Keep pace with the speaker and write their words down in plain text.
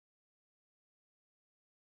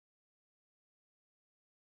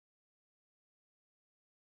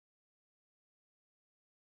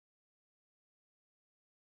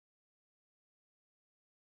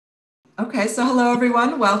Okay, so hello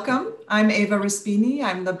everyone, welcome. I'm Eva Respini.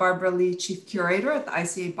 I'm the Barbara Lee Chief Curator at the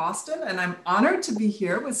ICA Boston, and I'm honored to be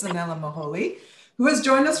here with Zanele Muholi, who has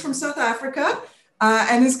joined us from South Africa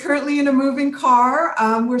and is currently in a moving car.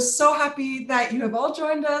 We're so happy that you have all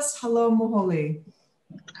joined us. Hello, Muholi.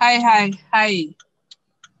 Hi.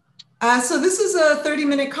 So this is a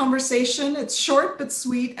 30-minute conversation. It's short but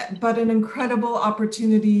sweet, but an incredible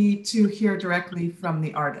opportunity to hear directly from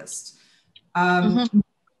the artist.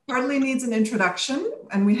 Hardly needs an introduction,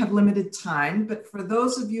 and we have limited time, but for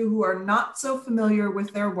those of you who are not so familiar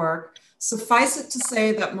with their work, suffice it to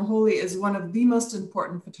say that Muholi is one of the most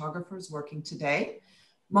important photographers working today.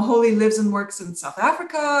 Muholi lives and works in South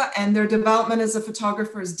Africa, and their development as a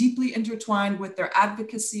photographer is deeply intertwined with their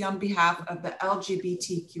advocacy on behalf of the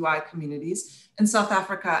LGBTQI communities in South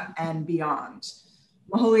Africa and beyond.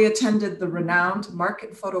 Muholi attended the renowned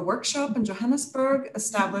Market Photo Workshop in Johannesburg,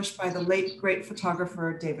 established by the late great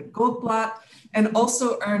photographer David Goldblatt, and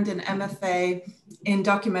also earned an MFA in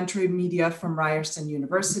documentary media from Ryerson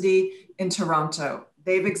University in Toronto.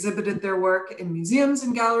 They've exhibited their work in museums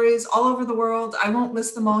and galleries all over the world. I won't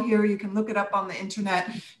list them all here. You can look it up on the internet.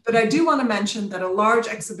 But I do want to mention that a large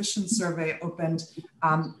exhibition survey opened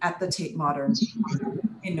at the Tate Modern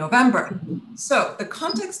in November. So the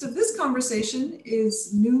context of this conversation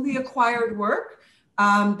is newly acquired work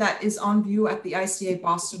that is on view at the ICA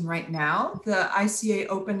Boston right now. The ICA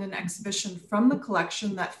opened an exhibition from the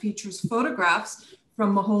collection that features photographs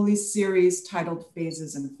from Muholi's series titled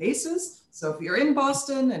Phases and Faces. So if you're in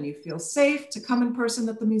Boston and you feel safe to come in person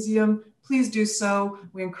at the museum, please do so.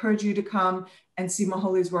 We encourage you to come and see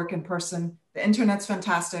Muholi's work in person. The internet's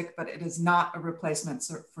fantastic, but it is not a replacement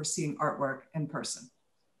for seeing artwork in person.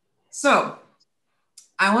 So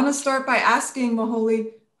I want to start by asking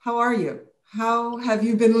Muholi, how are you? How have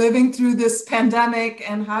you been living through this pandemic,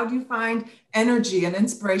 and how do you find energy and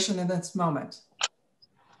inspiration in this moment?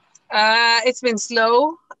 It's been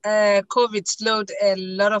slow. COVID slowed a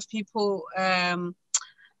lot of people. And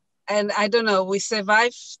I don't know, we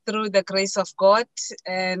survived through the grace of God,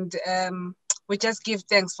 and we just give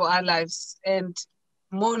thanks for our lives and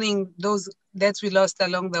mourning those that we lost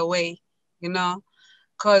along the way, you know,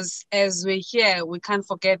 because as we're here, we can't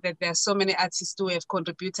forget that there are so many artists who have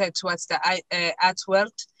contributed towards the art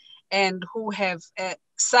world and who have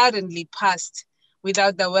suddenly passed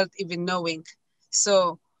without the world even knowing.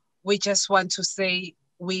 So we just want to say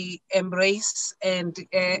we embrace and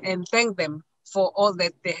thank them for all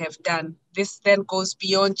that they have done. This then goes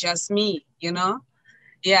beyond just me, you know?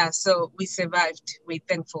 Yeah, so we survived. We're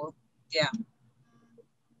thankful. Yeah.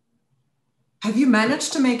 Have you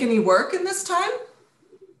managed to make any work in this time?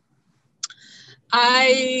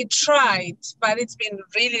 I tried, but it's been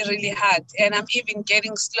really, really hard. And I'm even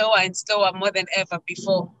getting slower and slower more than ever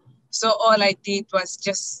before. So all I did was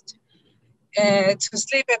just to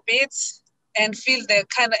sleep a bit and feel the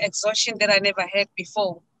kind of exhaustion that I never had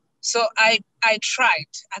before. So I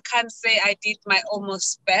tried. I can't say I did my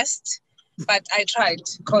almost best, but I tried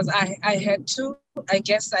because I had to. I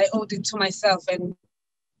guess I owed it to myself, and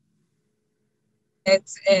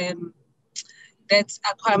that's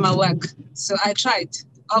acquire my work. So I tried.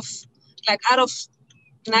 Out of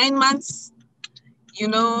 9 months, you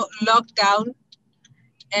know, lockdown,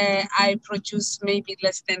 I produced maybe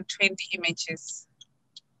less than 20 images.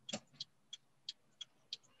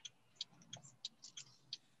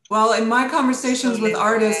 Well, in my conversations with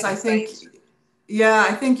artists, I think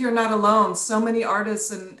you're not alone. So many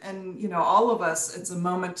artists and you know, all of us, it's a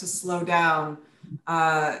moment to slow down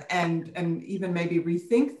and even maybe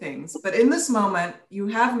rethink things. But in this moment, you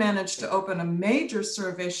have managed to open a major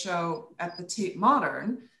survey show at the Tate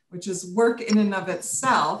Modern, which is work in and of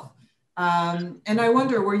itself. And I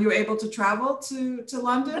wonder, were you able to travel to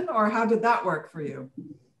London, or how did that work for you?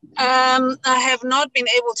 I have not been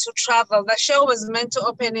able to travel. The show was meant to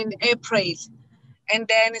open in April, and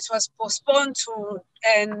then it was postponed to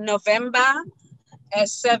November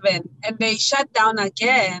 7, and they shut down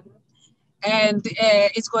again, and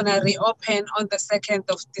it's going to reopen on the 2nd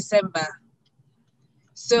of December.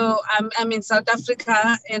 So I'm in South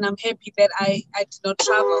Africa, and I'm happy that I did not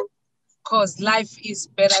travel, because life is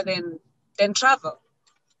better than travel.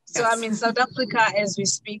 So yes. I'm in South Africa as we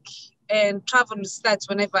speak, and travel starts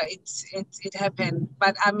whenever it happens.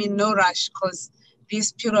 But I'm in no rush because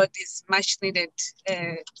this period is much needed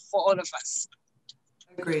for all of us.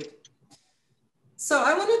 Agreed. So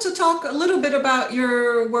I wanted to talk a little bit about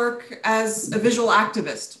your work as a visual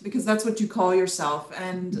activist, because that's what you call yourself.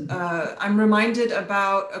 And I'm reminded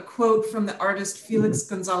about a quote from the artist Felix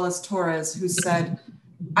Gonzalez Torres, who said,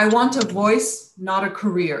 "I want a voice, not a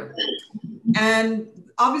career." And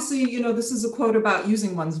obviously, you know, this is a quote about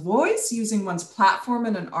using one's voice, using one's platform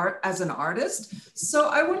and as an artist. So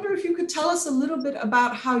I wonder if you could tell us a little bit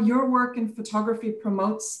about how your work in photography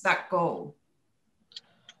promotes that goal.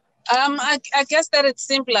 I guess that it's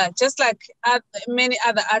simpler, just like many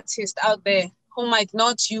other artists out there who might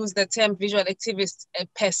not use the term visual activist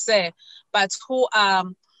per se, but who are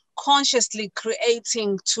consciously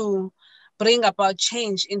creating to bring about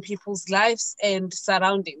change in people's lives and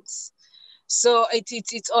surroundings. So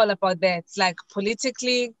it's all about that, like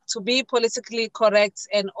to be politically correct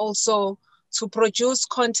and also to produce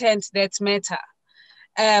content that matter.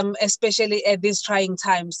 Especially at these trying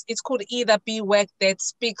times. It could either be work that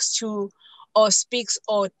speaks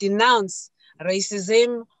or denounce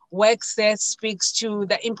racism, works that speaks to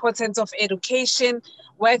the importance of education,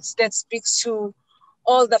 works that speaks to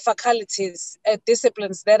all the faculties,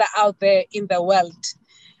 disciplines that are out there in the world,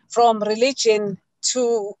 from religion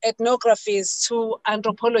to ethnographies to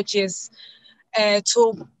anthropologies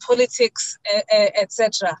to politics,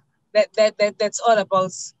 etc. That's all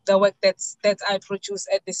about the work that I produce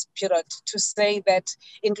at this period, to say that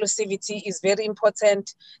inclusivity is very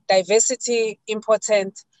important, diversity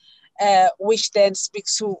important, which then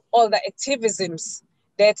speaks to all the activisms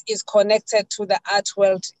that is connected to the art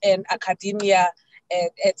world and academia,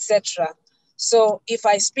 etc. So if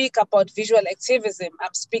I speak about visual activism,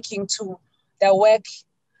 I'm speaking to the work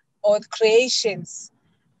or the creations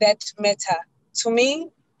that matter to me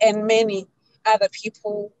and many other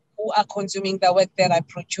people who are consuming the work that I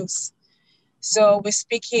produce. So we're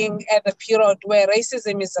speaking at the period where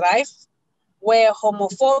racism is rife, where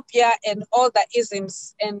homophobia and all the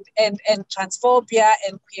isms and transphobia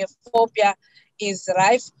and queerphobia is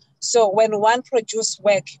rife. So when one produces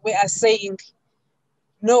work, we are saying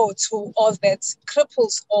no to all that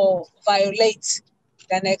cripples or violates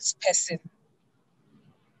the next person.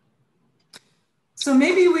 So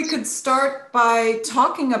maybe we could start by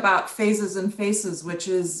talking about Phases and Faces, which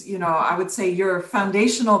is, you know, I would say your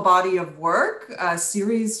foundational body of work, a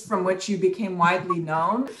series from which you became widely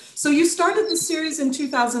known. So you started the series in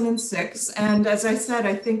 2006. And as I said,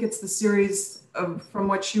 I think it's the series from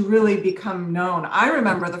which you really become known. I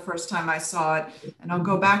remember the first time I saw it, and I'll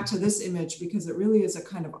go back to this image because it really is a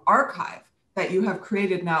kind of archive that you have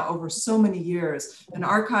created now over so many years, an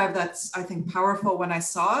archive that's, I think, powerful when I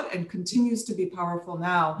saw it and continues to be powerful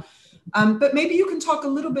now. But maybe you can talk a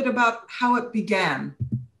little bit about how it began.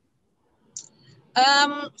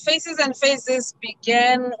 Faces and Phases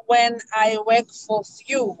began when I worked for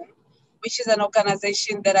FEW, which is an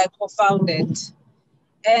organization that I co-founded.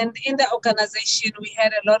 And in the organization, we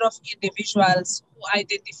had a lot of individuals who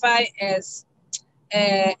identify as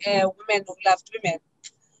women who loved women.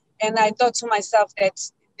 And I thought to myself that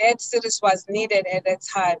that series was needed at that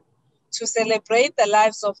time to celebrate the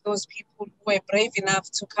lives of those people who were brave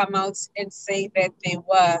enough to come out and say that they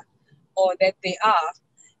were or that they are.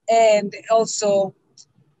 And also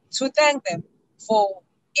to thank them for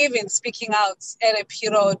even speaking out at a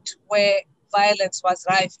period where violence was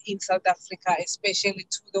rife in South Africa, especially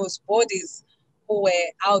to those bodies who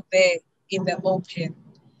were out there in the open.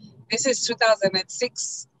 This is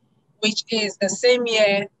 2006, which is the same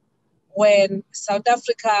year when South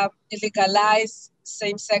Africa legalized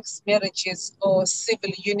same-sex marriages, or Civil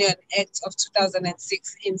Union Act of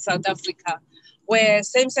 2006 in South Africa, where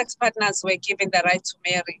same-sex partners were given the right to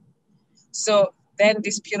marry. So then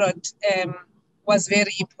this period was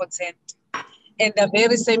very important. And the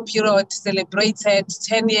very same period celebrated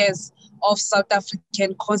 10 years of South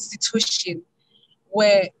African Constitution,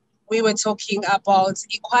 where we were talking about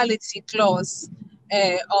equality clause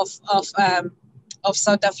of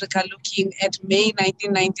South Africa, looking at May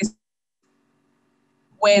 1990,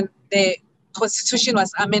 when the Constitution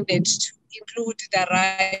was amended to include the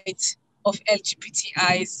right of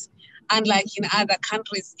LGBTIs, unlike in other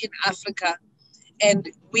countries in Africa. And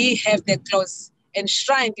we have that clause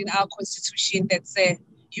enshrined in our Constitution that says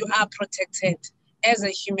you are protected as a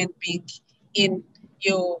human being in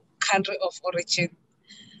your country of origin.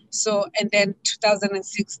 So, and then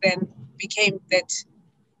 2006 then became that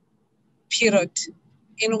period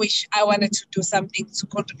in which I wanted to do something, to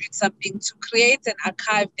contribute something, to create an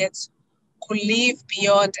archive that could live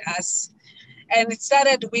beyond us. And it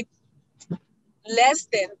started with less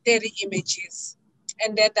than 30 images.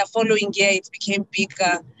 And then the following year, it became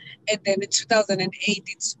bigger. And then in 2008,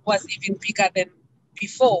 it was even bigger than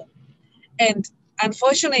before. And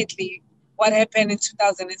unfortunately, what happened in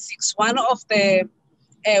 2006, one of the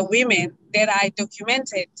women that I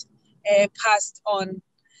documented passed on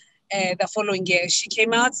the following year. She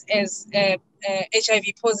came out as HIV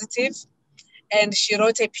positive, and she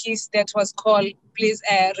wrote a piece that was called "Please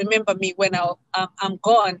Remember Me When I'm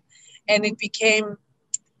Gone," and it became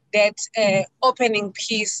that opening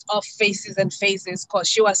piece of Faces and Faces, because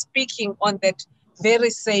she was speaking on that very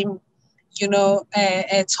same,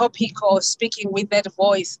 topic, or speaking with that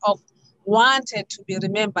voice of wanted to be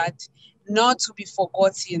remembered, not to be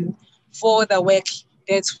forgotten for the work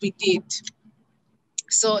that we did.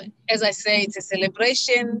 So, as I say, it's a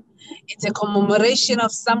celebration, it's a commemoration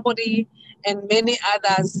of somebody and many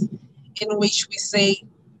others, in which we say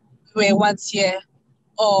we were once here,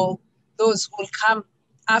 or those who will come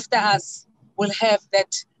after us will have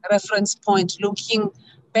that reference point, looking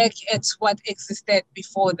back at what existed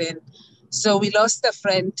before then. So we lost a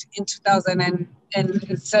friend in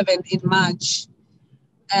 2007 in March,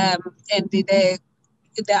 and the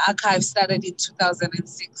archive started in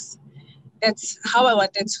 2006. That's how I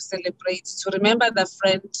wanted to celebrate, to remember the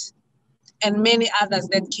friend and many others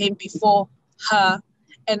that came before her,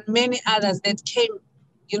 and many others that came,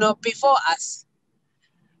 before us,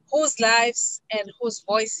 whose lives and whose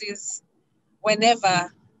voices were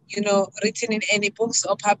never, written in any books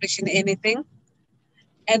or published in anything,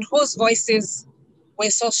 and whose voices were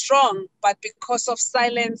so strong, but because of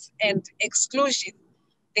silence and exclusion,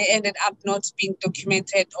 they ended up not being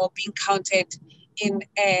documented or being counted in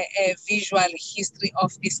a visual history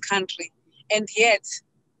of this country. And yet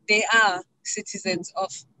they are citizens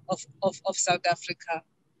of South Africa.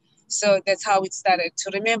 So that's how it started,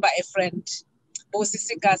 to remember a friend.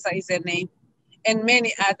 Bosisi Gasa is her name, and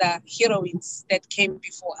many other heroines that came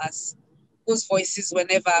before us, whose voices were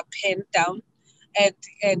never penned down and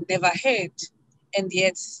never heard, and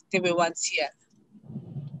yet they were once here.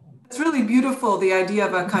 It's really beautiful, the idea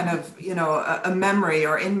of a kind of, a memory,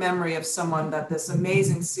 or in memory of someone, that this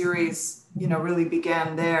amazing series, really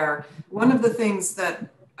began there. One of the things that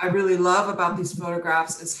I really love about these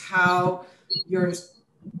photographs is how your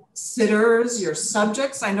sitters, your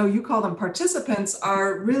subjects, I know you call them participants,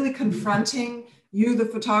 are really confronting you, the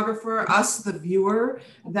photographer, us, the viewer,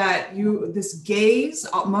 that this gaze,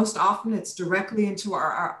 most often it's directly into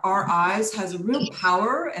our eyes, has a real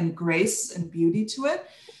power and grace and beauty to it.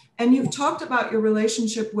 And you've talked about your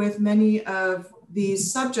relationship with many of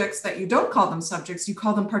these subjects that you don't call them subjects, you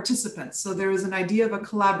call them participants. So there is an idea of a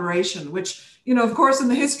collaboration, which, of course, in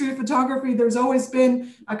the history of photography, there's always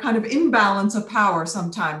been a kind of imbalance of power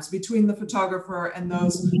sometimes between the photographer and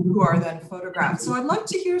those who are then photographed. So I'd like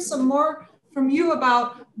to hear some more from you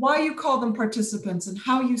about why you call them participants and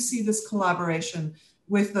how you see this collaboration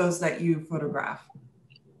with those that you photograph.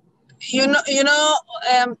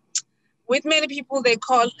 With many people, they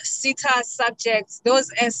call sitter subjects. Those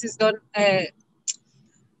S's don't, they're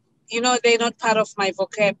not part of my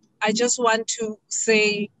vocab. I just want to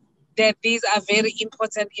say that these are very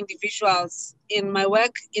important individuals in my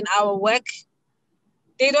work, in our work.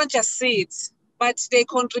 They don't just see it, but they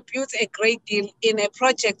contribute a great deal in a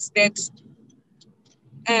project that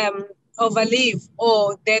overlive,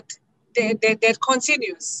 or that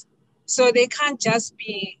continues. So they can't just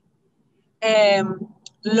be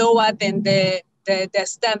lower than the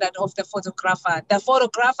standard of the photographer. The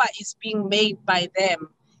photographer is being made by them.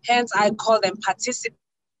 Hence, I call them participants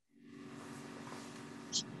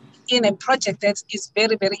in a project that is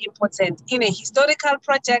very, very important, in a historical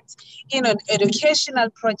project, in an educational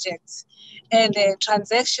project, and a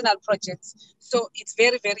transactional project. So it's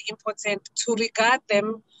very, very important to regard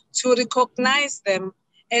them, to recognize them,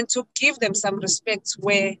 and to give them some respect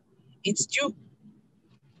where it's due.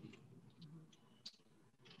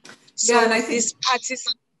 So yeah, and I think this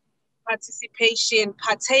participation,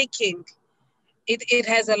 partaking, it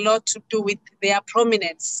has a lot to do with their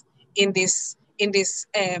prominence in this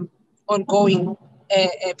ongoing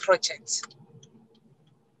project.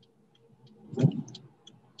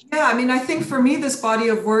 Yeah, I mean, I think for me, this body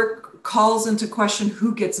of work calls into question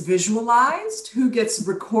who gets visualized, who gets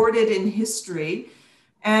recorded in history,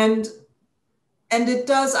 and it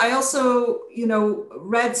does. I also,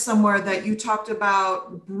 read somewhere that you talked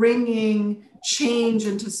about bringing change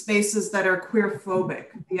into spaces that are queer-phobic,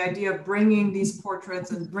 the idea of bringing these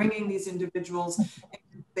portraits and bringing these individuals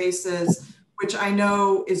into spaces, which I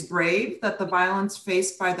know is brave, that the violence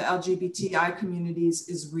faced by the LGBTI communities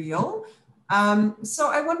is real.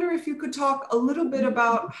 So I wonder if you could talk a little bit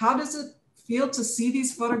about how does it feel to see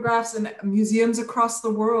these photographs in museums across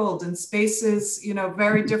the world, in spaces,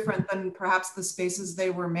 very different than perhaps the spaces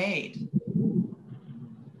they were made?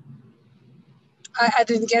 I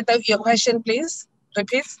didn't get your question, please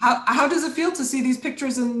repeat. How does it feel to see these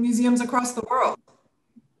pictures in museums across the world?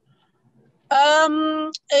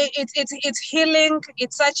 It's healing.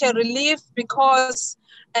 It's such a relief, because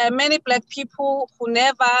many Black people who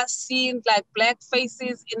never seen like Black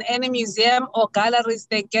faces in any museum or galleries,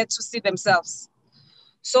 they get to see themselves.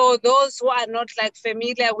 So those who are not like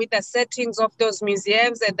familiar with the settings of those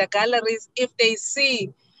museums and the galleries, if they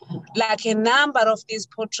see like a number of these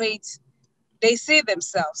portraits, they see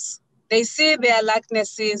themselves. They see their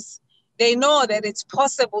likenesses. They know that it's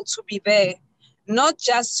possible to be there, not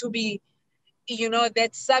just to be, you know,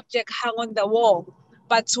 that subject hung on the wall,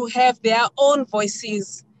 but to have their own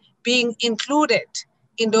voices being included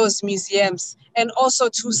in those museums, and also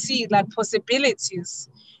to see like possibilities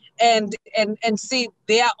and see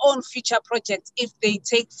their own future projects if they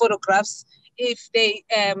take photographs, if they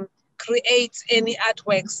create any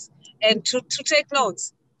artworks, and to take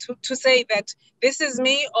notes, to say that this is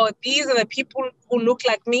me, or these are the people who look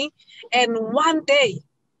like me, and one day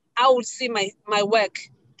I will see my work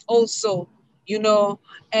also, you know,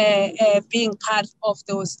 being part of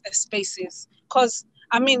those spaces. Because,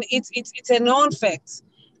 I mean, it's a known fact.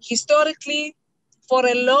 Historically, for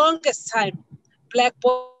the longest time, Black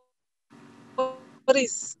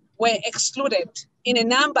bodies were excluded in a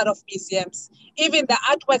number of museums. Even the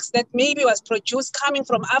artworks that maybe was produced coming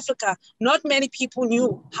from Africa, not many people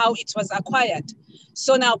knew how it was acquired.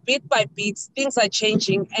 So now, bit by bit, things are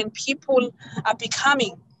changing and people are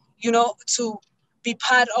becoming, you know, to be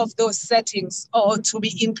part of those settings or to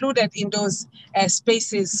be included in those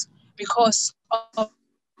spaces because of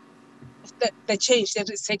the change that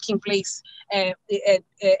is taking place at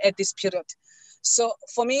this period. So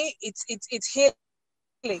for me, it's healing,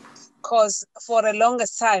 because for the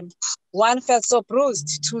longest time, one felt so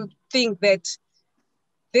bruised to think that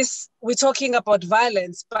we're talking about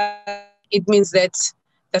violence, but it means that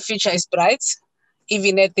the future is bright,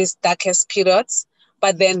 even at these darkest periods,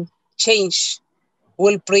 but then change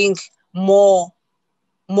will bring more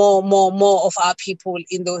of our people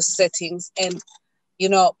in those settings, and, you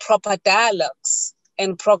know, proper dialogues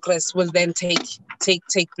and progress will then take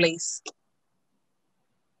place.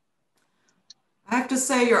 I have to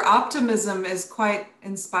say your optimism is quite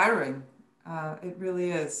inspiring. It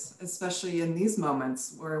really is, especially in these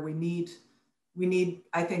moments where we need,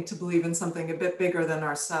 I think, to believe in something a bit bigger than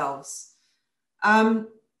ourselves.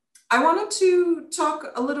 I wanted to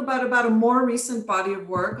talk a little bit about a more recent body of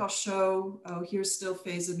work. I'll show, here's still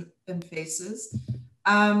Faces and Faces.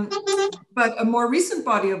 But a more recent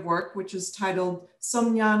body of work, which is titled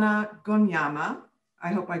Somnyana Gonyama,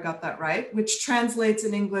 I hope I got that right, which translates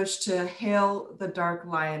in English to Hail the Dark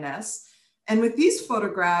Lioness. And with these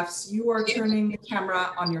photographs, you are turning the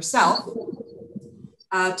camera on yourself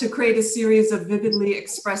to create a series of vividly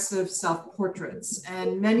expressive self-portraits.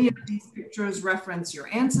 And many of these pictures reference your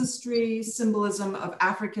ancestry, symbolism of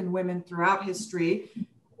African women throughout history.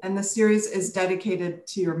 And the series is dedicated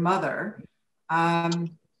to your mother. And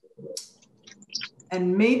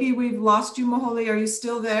maybe we've lost you, Muholi. Are you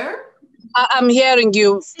still there? I'm hearing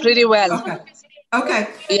you pretty well. Okay. Okay.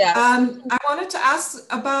 Yeah. I wanted to ask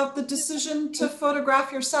about the decision to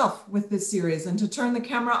photograph yourself with this series and to turn the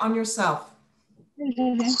camera on yourself. For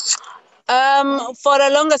the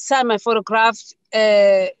longest time, I photographed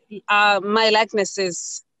my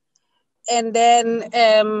likenesses, and then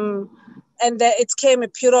it came a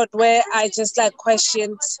period where I just like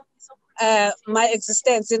questioned my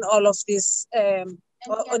existence in all of these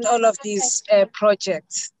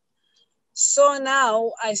projects. So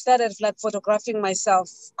now I started like photographing myself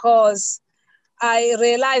because I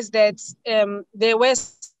realized that there were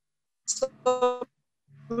so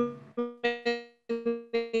many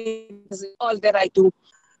all that I do,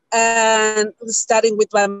 and starting with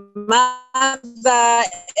my mother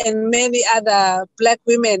and many other Black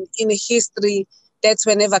women in history that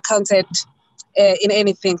were never counted in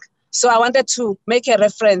anything. So I wanted to make a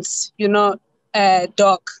reference, you know,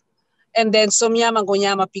 doc. And then Somnyama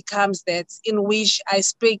Gonyama becomes that, in which I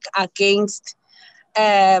speak against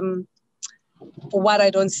what I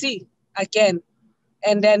don't see again.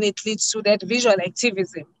 And then it leads to that visual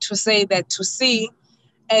activism, to say that to see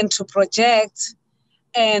and to project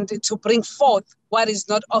and to bring forth what is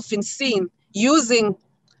not often seen, using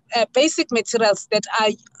basic materials that are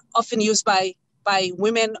often used by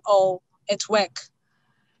women or at work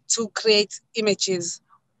to create images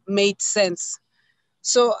made sense.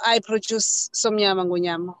 So I produced Somnyama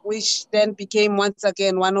Gonyama, which then became once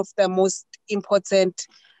again one of the most important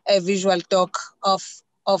visual doc of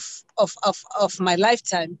my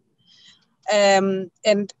lifetime. And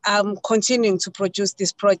I'm continuing to produce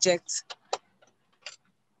this project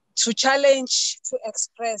to challenge, to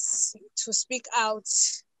express, to speak out,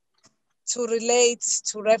 to relate,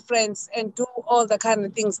 to reference, and do all the kind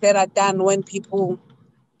of things that are done when people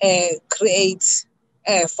create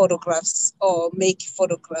photographs or make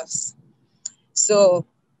photographs. So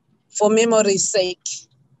for memory's sake,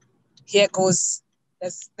 here goes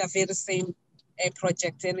the very same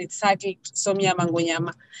project, and it's titled Somnyama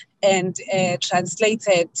Ngonyama and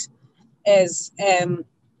translated as Hail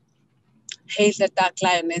the Dark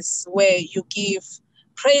Lioness, where you give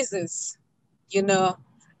praises, you know,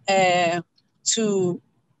 to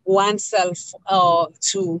oneself or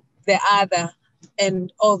to the other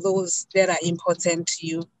and all those that are important to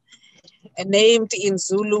you. Named in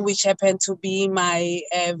Zulu, which happened to be my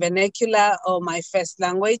vernacular or my first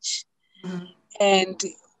language. And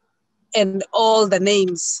all the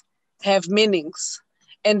names have meanings.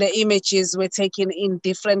 And the images were taken in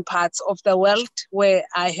different parts of the world where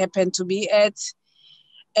I happen to be at.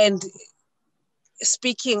 And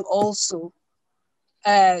speaking also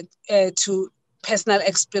to personal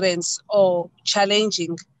experience or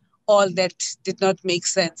challenging all that did not make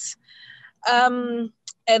sense. And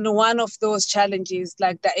one of those challenges,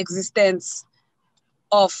 like the existence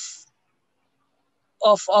of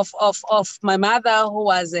my mother, who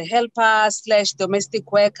was a helper /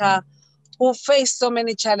 domestic worker, who faced so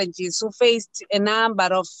many challenges, who faced a number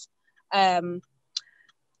of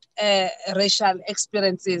racial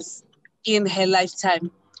experiences in her lifetime.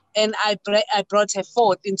 And I brought her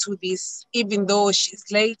forth into this, even though she's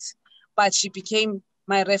late, but she became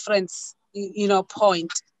my reference,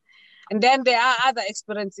 point. And then there are other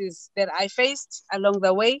experiences that I faced along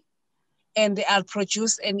the way, and I'll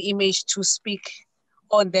produce an image to speak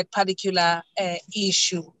on that particular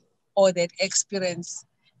issue or that experience,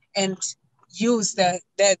 and use the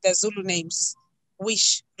Zulu names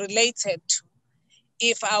which related to.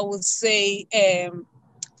 If I would say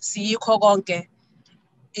Siyikho konke,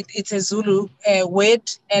 it's a Zulu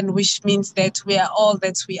word, and which means that we are all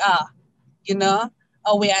that we are,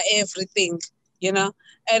 or we are everything,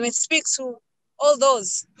 and it speaks to all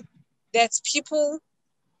those that people,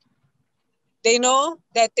 they know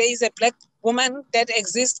that there is a Black woman that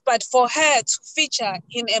exists, but for her to feature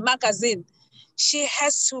in a magazine, she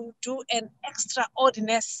has to do an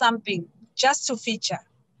extraordinary something just to feature.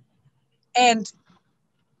 And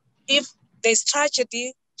if there's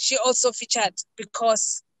tragedy, she also featured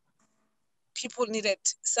because people needed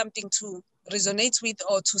something to resonate with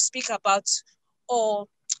or to speak about or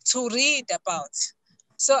to read about.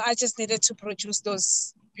 So I just needed to produce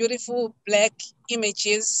those beautiful Black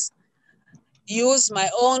images, use my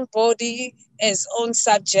own body as own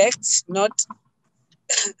subject, not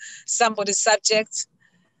somebody's subject,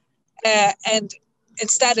 and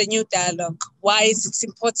start a new dialogue. Why is it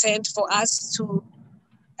important for us to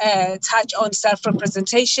touch on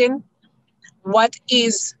self-representation? What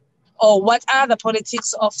are the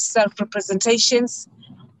politics of self-representations?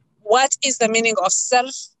 What is the meaning of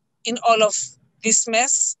self in all of this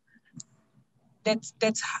mess?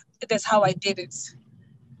 That's how I did it.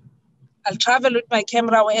 I'll travel with my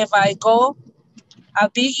camera wherever I go. I'll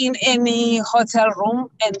be in any hotel room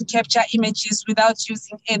and capture images without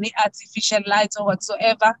using any artificial light or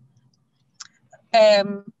whatsoever.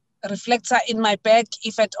 Reflector in my bag,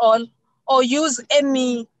 if at all, or use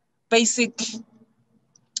any basic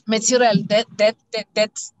material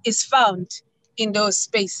that is found in those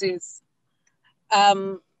spaces.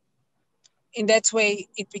 In that way,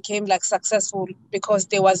 it became like successful because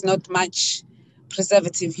there was not much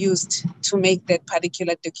preservative used to make that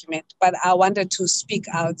particular document. But I wanted to speak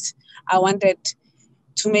out. I wanted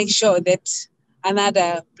to make sure that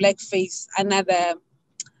another Black face, another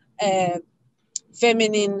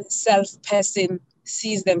feminine self-person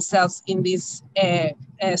sees themselves in this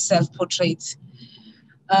self-portrait.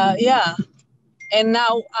 And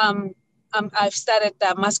now I've started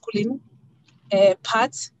the masculine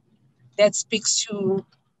part that speaks to,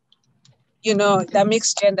 the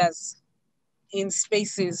mixed genders in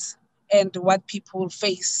spaces and what people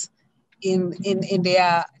face in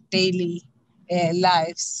their daily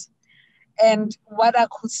lives. And what I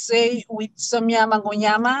could say with Somnyama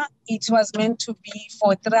Ngonyama, it was meant to be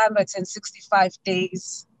for 365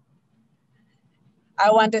 days.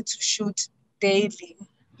 I wanted to shoot daily.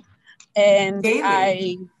 And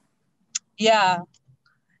daily.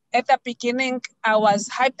 At the beginning, I was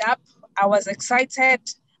hyped up, I was excited,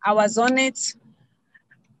 I was on it.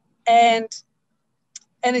 And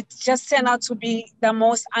it just turned out to be the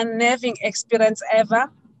most unnerving experience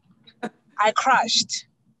ever. I crashed.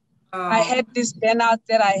 I had this burnout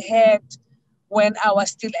that I had when I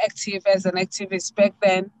was still active as an activist back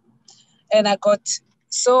then. And I got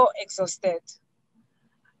so exhausted.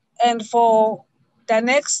 And for the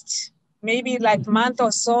next maybe like month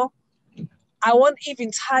or so, I won't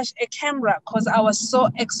even touch a camera because I was so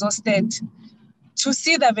exhausted to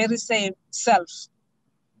see the very same self.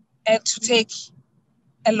 and to take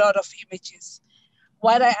a lot of images.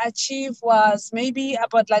 What I achieved was maybe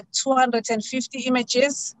about like 250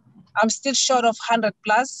 images. I'm still short of 100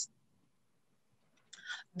 plus.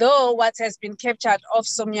 Though what has been captured of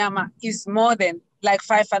Somnyama is more than like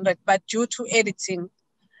 500, but due to editing,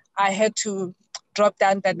 I had to drop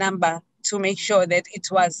down the number to make sure that it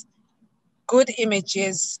was good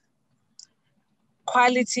images,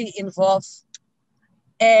 quality involved,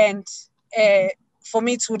 and for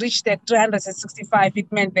me to reach that 365,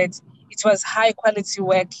 it meant that it was high quality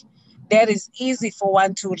work that is easy for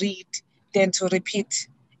one to read than to repeat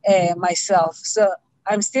myself. So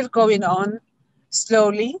I'm still going on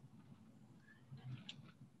slowly.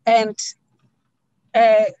 And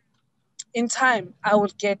in time, I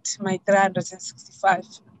will get my 365.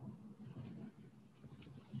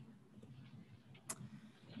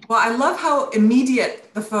 Well, I love how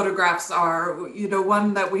immediate the photographs are. You know,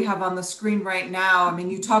 one that we have on the screen right now. I mean,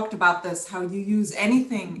 you talked about this, how you use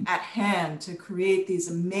anything at hand to create these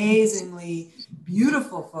amazingly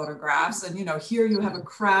beautiful photographs. And, you know, here you have a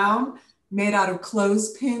crown made out of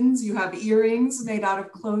clothespins. You have earrings made out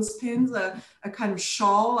of clothespins, a kind of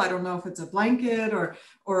shawl. I don't know if it's a blanket or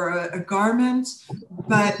a garment,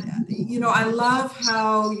 but you know, I love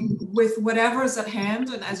how with whatever's at hand,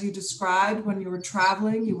 and as you described, when you were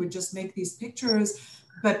traveling, you would just make these pictures,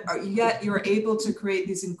 but yet you're able to create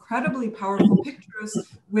these incredibly powerful pictures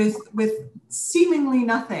with seemingly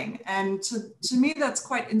nothing. And to me, that's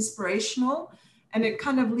quite inspirational. And it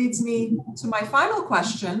kind of leads me to my final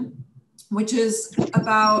question, which is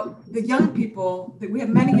about the young people. We have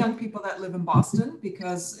many young people that live in Boston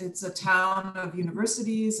because it's a town of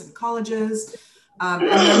universities and colleges. And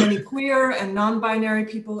there are many queer and non-binary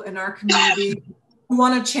people in our community who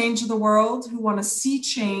want to change the world, who want to see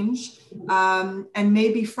change, and may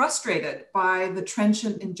be frustrated by the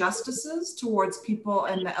trenchant injustices towards people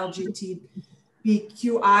in the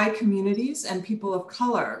LGBTQI communities and people of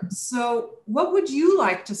color. So what would you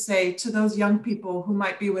like to say to those young people who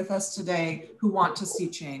might be with us today who want to see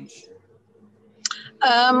change?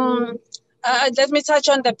 Let me touch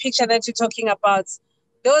on the picture that you're talking about.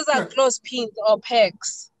 Those are clothespins or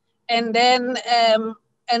pegs. And then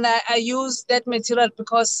I use that material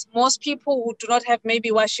because most people who do not have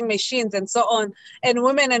maybe washing machines and so on, and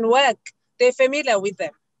women in work, they're familiar with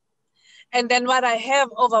them. And then what I have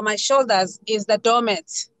over my shoulders is the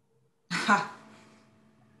doormat.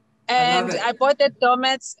 And I bought that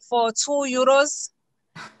doormat for €2.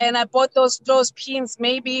 And I bought those clothespins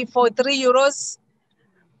maybe for €3.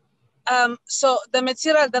 So the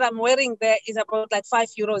material that I'm wearing there is about like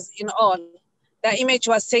 €5 in all. The image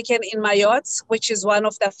was taken in Mayotte, which is one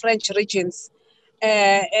of the French regions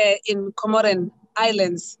in Comoran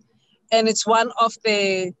Islands. And it's one of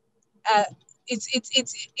the,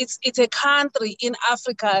 it's a country in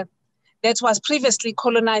Africa that was previously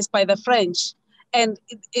colonized by the French. And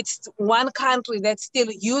it's one country that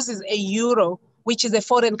still uses a euro, which is a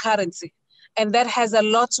foreign currency. And that has a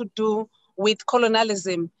lot to do with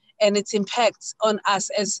colonialism and its impact on us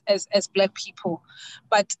as Black people.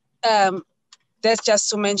 But that's just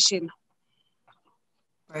to mention.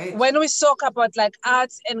 Right. When we talk about like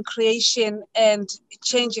arts and creation and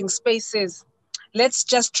changing spaces, let's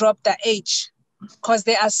just drop the age, because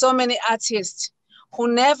there are so many artists who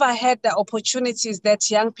never had the opportunities that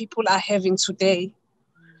young people are having today.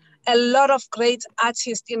 A lot of great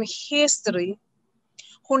artists in history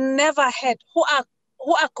who never had, who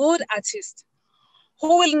are good artists,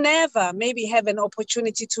 who will never maybe have an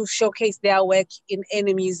opportunity to showcase their work in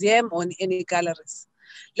any museum or in any galleries.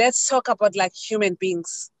 Let's talk about like human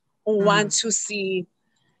beings who want to see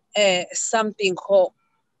something, or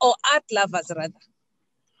art lovers rather,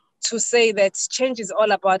 to say that change is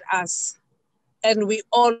all about us and we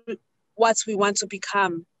all what we want to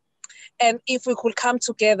become. And if we could come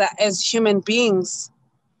together as human beings,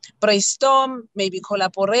 brainstorm, maybe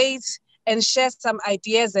collaborate, and share some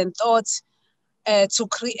ideas and thoughts to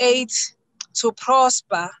create, to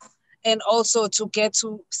prosper, and also to get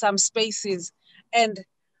to some spaces and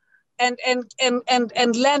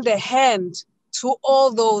lend a hand to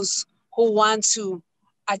all those who want to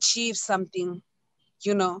achieve something,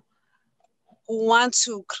 you know, who want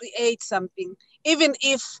to create something, even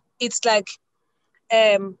if it's like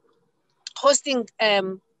hosting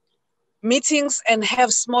meetings and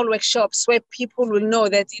have small workshops where people will know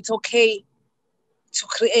that it's okay to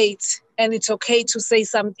create and it's okay to say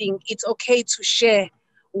something. It's okay to share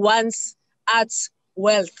one's art's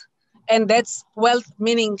wealth. And that's wealth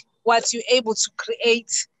meaning what you're able to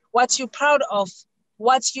create, what you're proud of,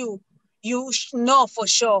 what you know for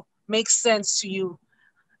sure makes sense to you.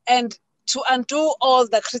 And to undo all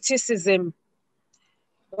the criticism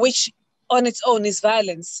which on its own is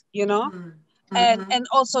violence, you know? And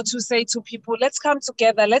also to say to people, let's come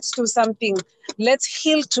together, let's do something, let's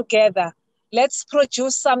heal together, let's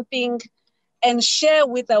produce something and share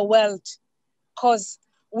with the world. Because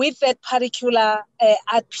with that particular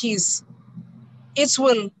art piece, it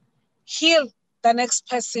will heal the next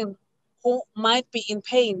person who might be in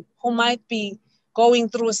pain, who might be going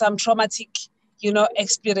through some traumatic, you know,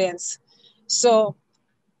 experience. So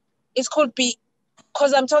it could be,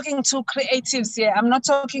 because I'm talking to creatives here, I'm not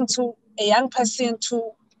talking to a young person,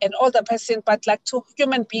 to an older person, but like to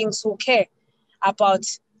human beings who care about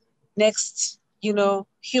next, you know,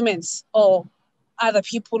 humans or other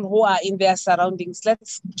people who are in their surroundings.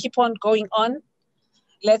 Let's keep on going on.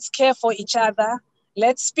 Let's care for each other.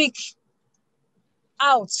 Let's speak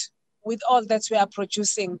out with all that we are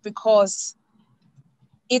producing, because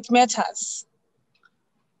it matters.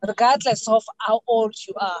 Regardless of how old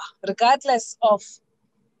you are, regardless of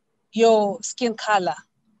your skin color,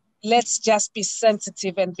 let's just be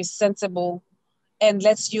sensitive and be sensible, and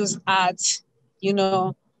let's use art, you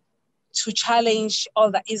know, to challenge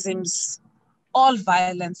all the isms, all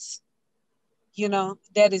violence, you know,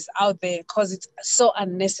 that is out there, because it's so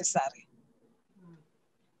unnecessary.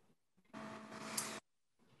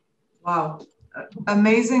 Wow.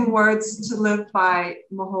 Amazing words to live by,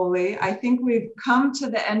 Muholi. I think we've come to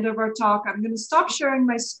the end of our talk. I'm going to stop sharing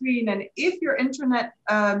my screen, and if your internet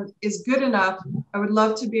is good enough, I would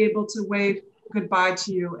love to be able to wave goodbye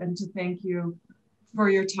to you and to thank you for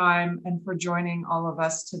your time and for joining all of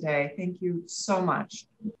us today. Thank you so much.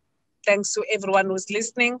 Thanks to everyone who's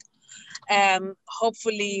listening.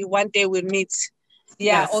 Hopefully one day we'll meet.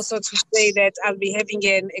 Yeah, yes. Also to say that I'll be having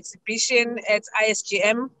an exhibition at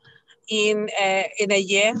ISGM in a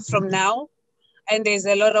year from now. And there's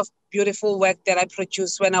a lot of beautiful work that I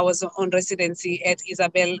produced when I was on residency at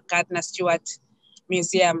Isabel Gardner Stewart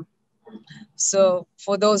Museum. So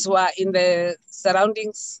for those who are in the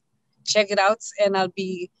surroundings, check it out. And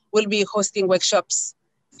we'll be hosting workshops,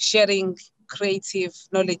 sharing creative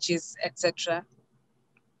knowledges, etc.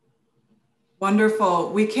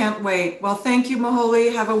 Wonderful. We can't wait. Well, thank you,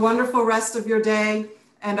 Muholi. Have a wonderful rest of your day.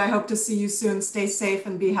 And I hope to see you soon. Stay safe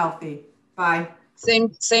and be healthy. Bye.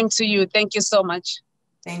 Same to you. Thank you so much.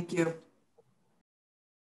 Thank you.